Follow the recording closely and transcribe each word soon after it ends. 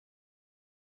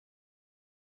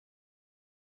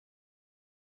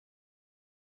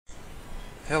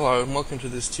Hello and welcome to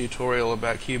this tutorial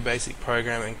about QBasic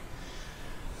programming.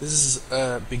 This is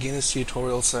a beginner's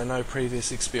tutorial, so no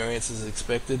previous experience is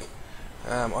expected.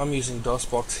 I'm using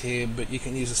DOSBox here, but you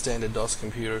can use a standard DOS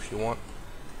computer if you want.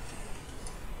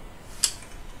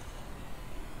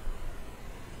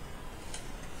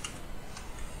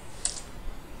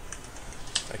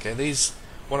 Okay,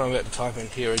 what I'm about to type in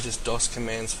here are just DOS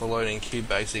commands for loading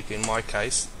QBasic in my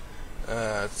case.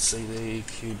 CD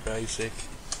QBasic.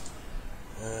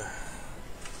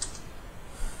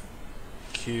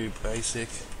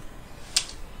 QBasic.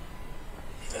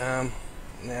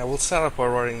 Now we'll start off by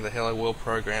writing the hello world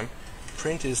program.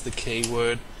 Print is the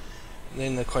keyword,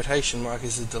 then the quotation mark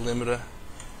is the delimiter.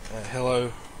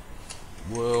 Hello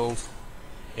world,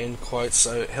 end quotes.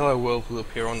 So hello world will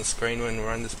appear on the screen when we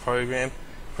run this program.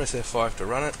 Press F5 to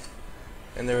run it,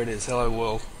 and there it is, hello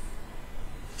world.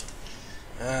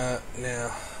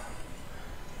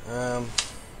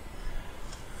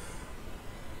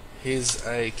 Here's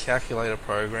a calculator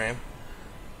program.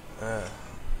 At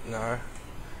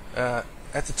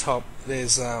the top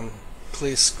there's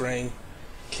clear screen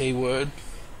keyword,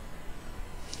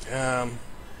 and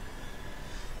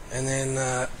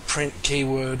then print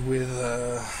keyword with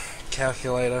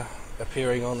calculator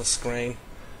appearing on the screen.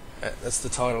 That's the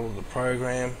title of the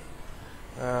program.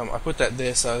 I put that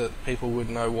there so that people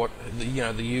would know what the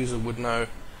user would know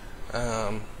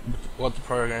what the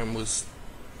program was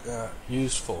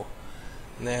used for.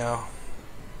 Now,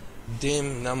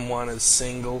 dim num1 is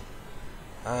single.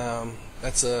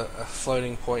 That's a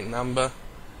floating point number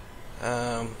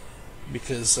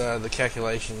because the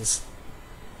calculations,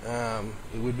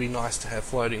 it would be nice to have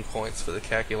floating points for the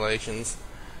calculations.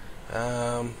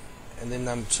 And then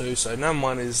num2, so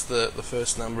num1 is the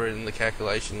first number in the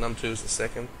calculation, num2 is the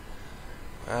second.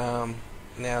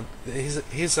 Now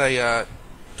here's a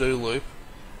do loop.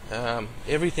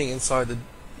 Everything inside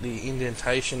the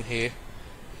indentation here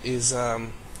is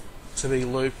to be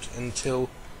looped until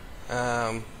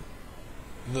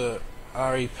the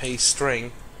rep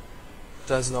string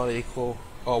does not equal,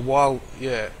 or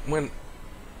when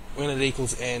it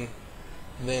equals n,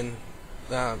 then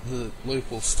the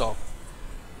loop will stop.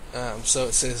 So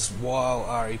it says while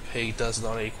rep does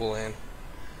not equal n,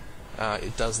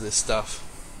 it does this stuff.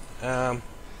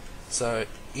 So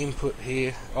input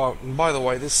here. Oh, and by the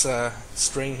way, this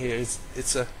string here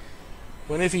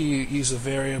whenever you use a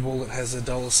variable that has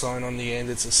a $sign on the end,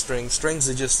 it's a string. Strings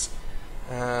are just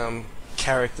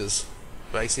characters,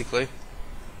 basically.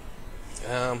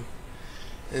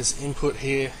 There's input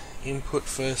here, input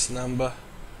first number,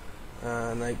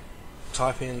 and they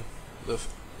type in the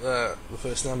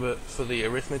first number for the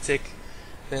arithmetic,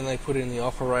 then they put in the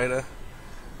operator,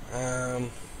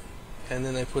 and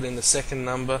then they put in the second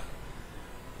number,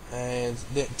 and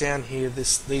down here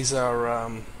these are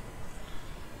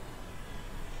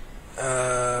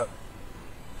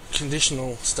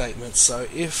conditional statements. So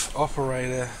if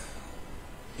operator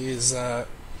is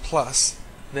plus,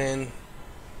 then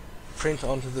print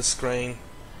onto the screen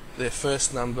their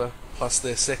first number plus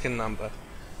their second number.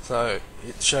 So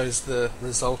it shows the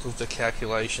result of the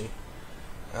calculation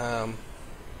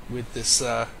with this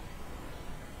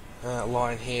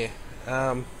line here.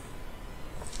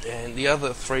 And the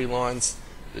other three lines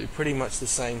do pretty much the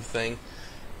same thing.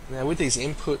 Now with these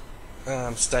input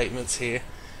statements here,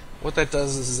 what that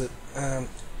does is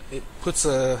it puts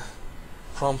a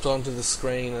prompt onto the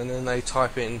screen, and then they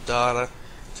type in data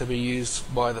to be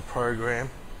used by the program.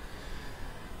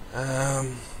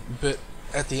 But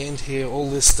at the end here, all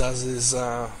this does is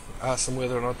ask them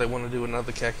whether or not they want to do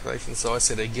another calculation. So I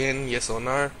said again, yes or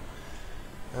no,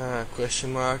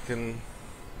 question mark, and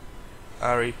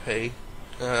rep,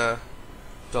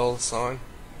 $sign,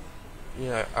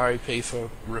 rep for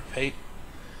repeat.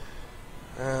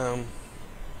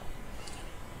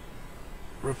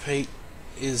 Repeat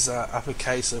is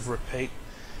uppercase of repeat.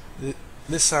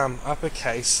 This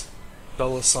uppercase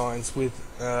 $signs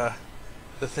with the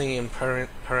thing in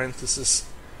parenthesis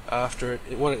after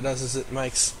it. What it does is it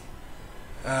makes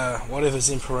whatever's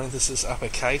in parenthesis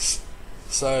uppercase.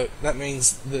 So that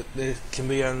means that there can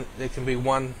be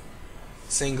one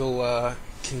single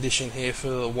condition here for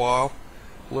the while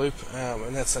loop,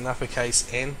 and that's an uppercase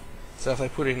n. So if they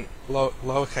put in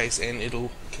lowercase n,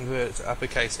 it'll convert it to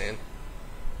uppercase n.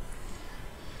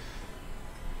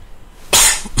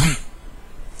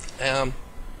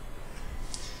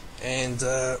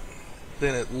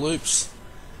 Then it loops.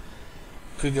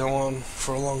 Could go on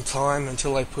for a long time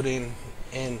until they put in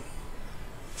n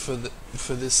for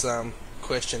this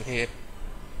question here.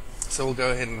 So we'll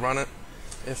go ahead and run it.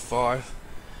 F5.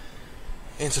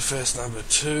 Enter first number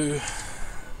 2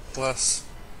 plus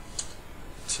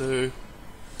 2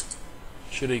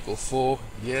 should equal 4,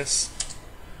 yes.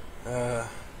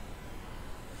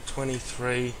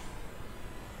 23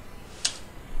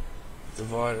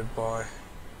 divided by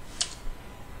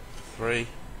 3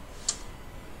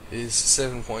 is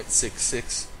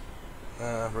 7.66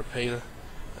 repeater.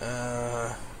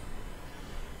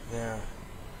 Now,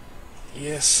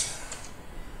 yes,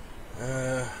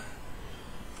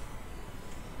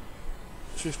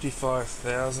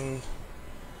 55,000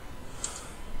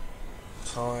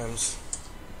 times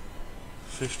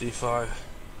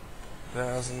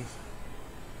 55,000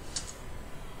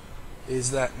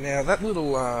 is that. Now that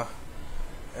little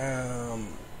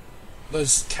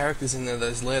those characters in there,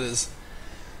 those letters,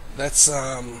 that's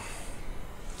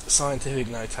scientific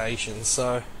notation.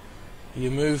 So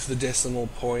you move the decimal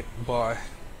point by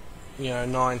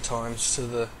 9 times to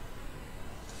the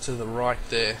right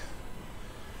there.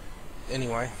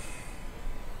 Anyway,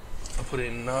 I'll put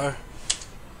in no.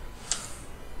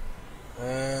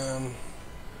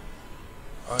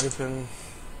 Open.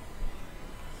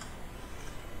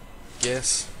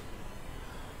 Guess.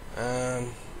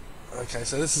 Okay,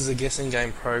 so this is a guessing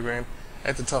game program.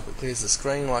 At the top it clears the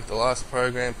screen like the last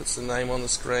program, puts the name on the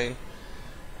screen,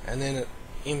 and then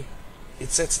it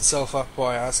sets itself up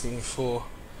by asking for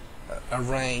a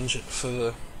range for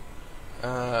the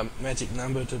magic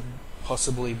number to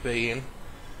possibly be in,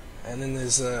 and then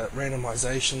there's a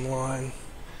randomization line.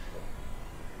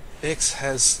 X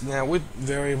has, now with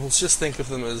variables, just think of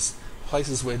them as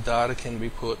places where data can be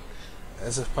put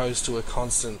as opposed to a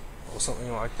constant or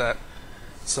something like that.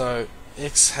 So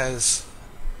X has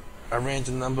a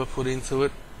random number put into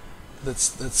it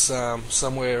that's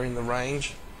somewhere in the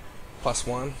range,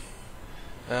 +1.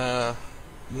 The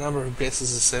number of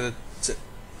guesses is set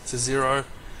to 0.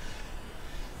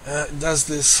 It does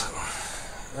this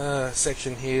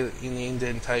section here in the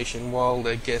indentation while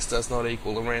their guess does not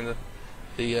equal the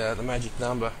magic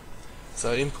number.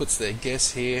 So it inputs their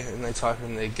guess here and they type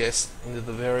in their guess into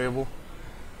the variable.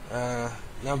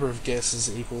 Number of guesses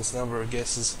equals number of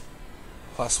guesses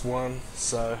 +1,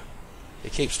 so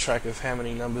it keeps track of how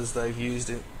many numbers they've used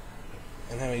and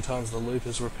how many times the loop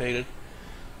is repeated.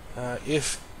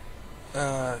 If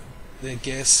their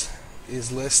guess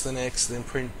is less than X, then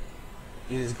print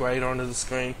it is greater onto the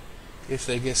screen. If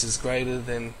their guess is greater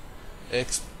than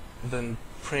X, then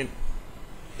print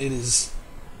it is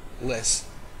less.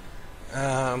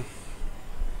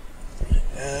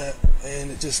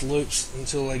 And it just loops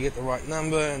until they get the right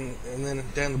number, and then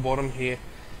down the bottom here,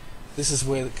 this is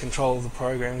where the control of the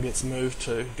program gets moved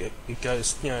to. It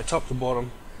goes top to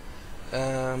bottom.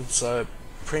 So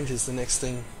print is the next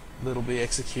thing that'll be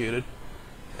executed.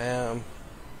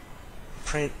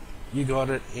 Print, you got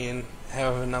it in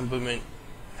however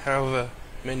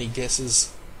many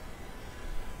guesses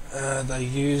they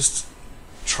used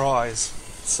tries.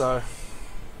 So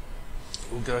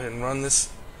we'll go ahead and run this.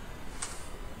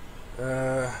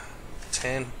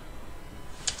 10,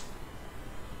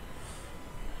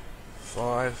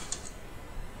 5,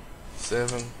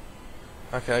 7.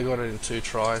 Okay, I got it in 2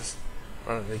 tries.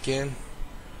 Run it again.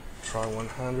 Try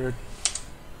 100,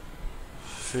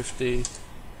 50,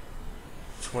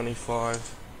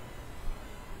 25,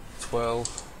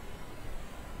 12,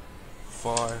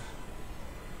 5,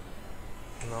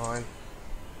 9,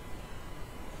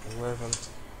 11,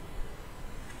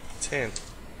 10.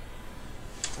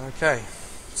 Okay,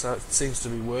 so it seems to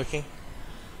be working.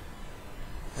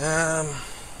 Now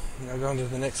go on to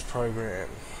the next program.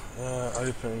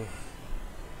 Open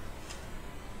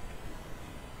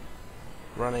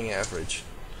running average.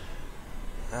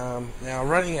 Now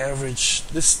running average,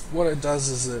 what it does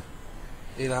is that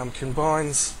it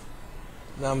combines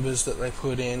numbers that they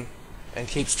put in and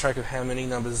keeps track of how many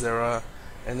numbers there are,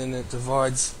 and then it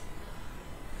divides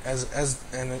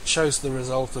and it shows the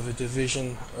result of a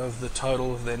division of the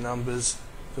total of their numbers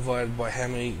divided by how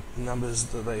many numbers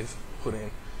that they've put in,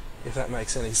 if that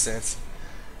makes any sense.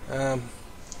 But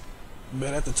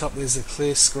at the top there's a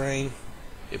clear screen.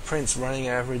 It prints running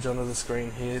average onto the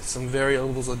screen here. Some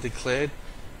variables are declared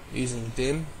using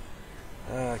dim.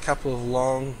 A couple of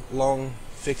long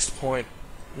fixed point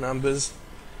numbers,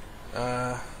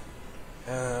 and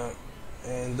A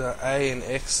and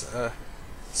X are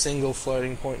single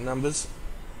floating point numbers.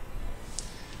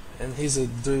 And here's a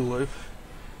do loop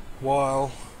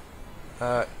while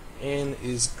n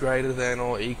is greater than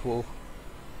or equal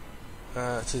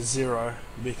to 0,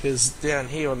 because down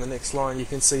here on the next line you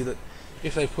can see that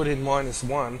if they put in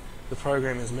 -1, the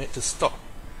program is meant to stop.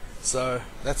 So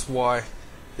that's why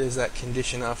there's that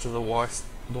condition after the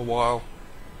while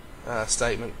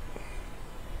statement.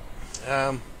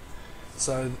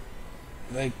 So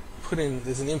they put in,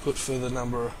 there's an input for the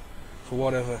number for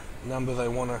whatever number they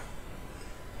want to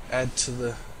add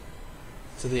to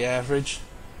the average,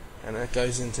 and it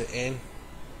goes into n.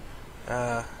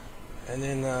 And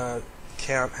then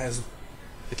count has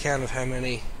the count of how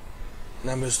many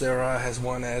numbers there are has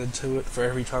 1 added to it for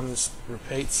every time this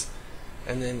repeats,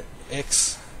 and then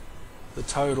x, the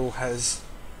total, has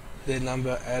their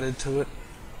number added to it,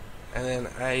 and then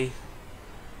a,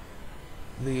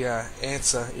 the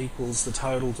answer, equals the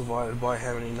total divided by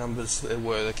how many numbers there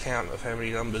were, the count of how many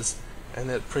numbers, and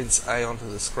then it prints a onto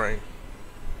the screen,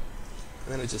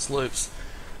 and then it just loops.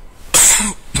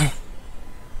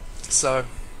 So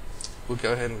we'll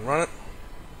go ahead and run it.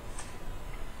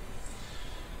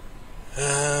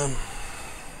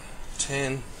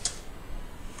 10,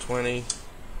 20,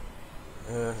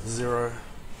 0,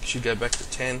 should go back to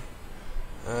 10,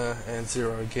 and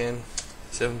 0 again,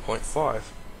 7.5,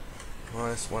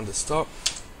 minus 1 to stop.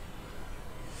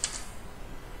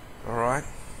 Alright,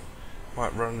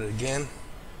 might run it again.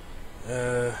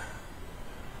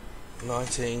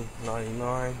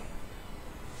 1999,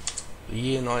 the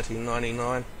year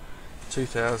 1999,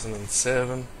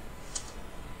 2007,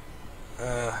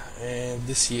 and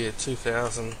this year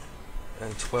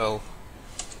 2012,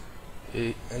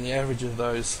 and the average of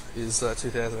those is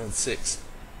 2006.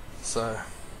 So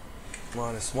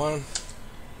minus 1,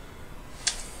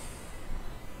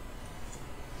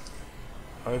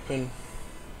 open.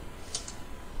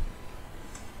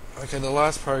 Okay, the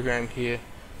last program here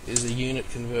is a unit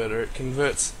converter. It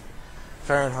converts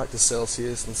Fahrenheit to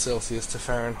Celsius and Celsius to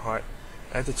Fahrenheit.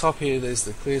 At the top here there's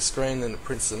the clear screen, then it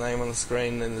prints the name on the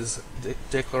screen, then there's a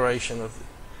declaration of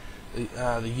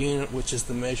the unit, which is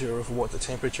the measure of what the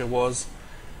temperature was,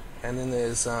 and then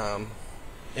there's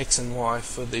X and Y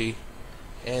for the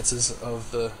answers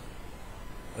of the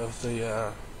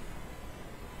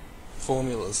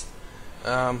formulas.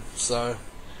 So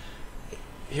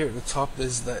here at the top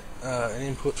there's that an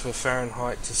input for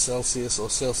Fahrenheit to Celsius or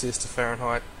Celsius to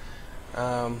Fahrenheit,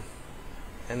 and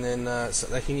then so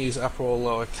they can use upper or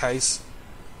lower case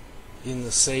in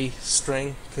the C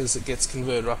string because it gets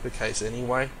converted uppercase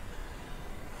anyway.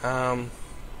 And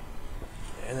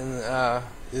then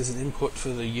there's an input for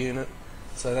the unit,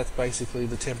 so that's basically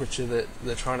the temperature that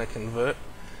they're trying to convert.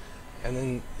 And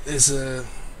then there's a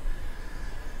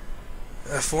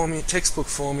textbook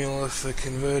formula for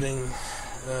converting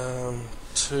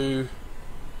to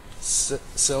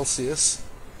Celsius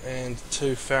and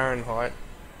to Fahrenheit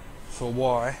for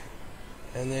Y,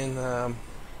 and then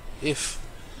if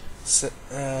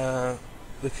the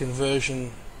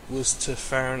conversion was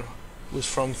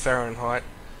from Fahrenheit,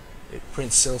 it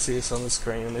prints Celsius on the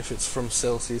screen, and if it's from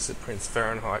Celsius, it prints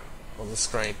Fahrenheit on the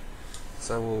screen.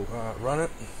 So we'll run it.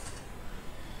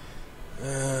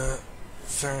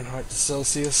 Fahrenheit to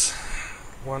Celsius,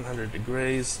 100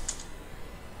 degrees,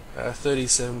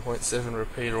 37.7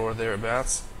 repeat or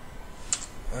thereabouts.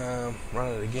 Run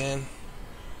it again.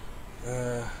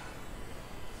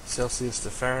 Celsius to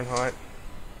Fahrenheit,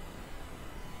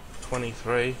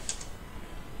 23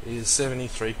 is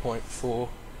 73.4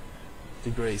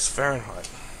 degrees Fahrenheit.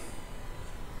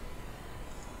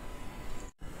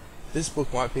 This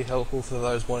book might be helpful for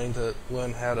those wanting to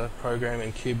learn how to program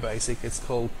in QBasic. It's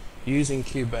called Using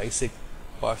QBasic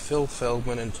by Phil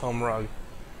Feldman and Tom Rugg.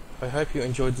 I hope you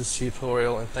enjoyed this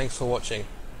tutorial, and thanks for watching.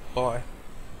 Bye.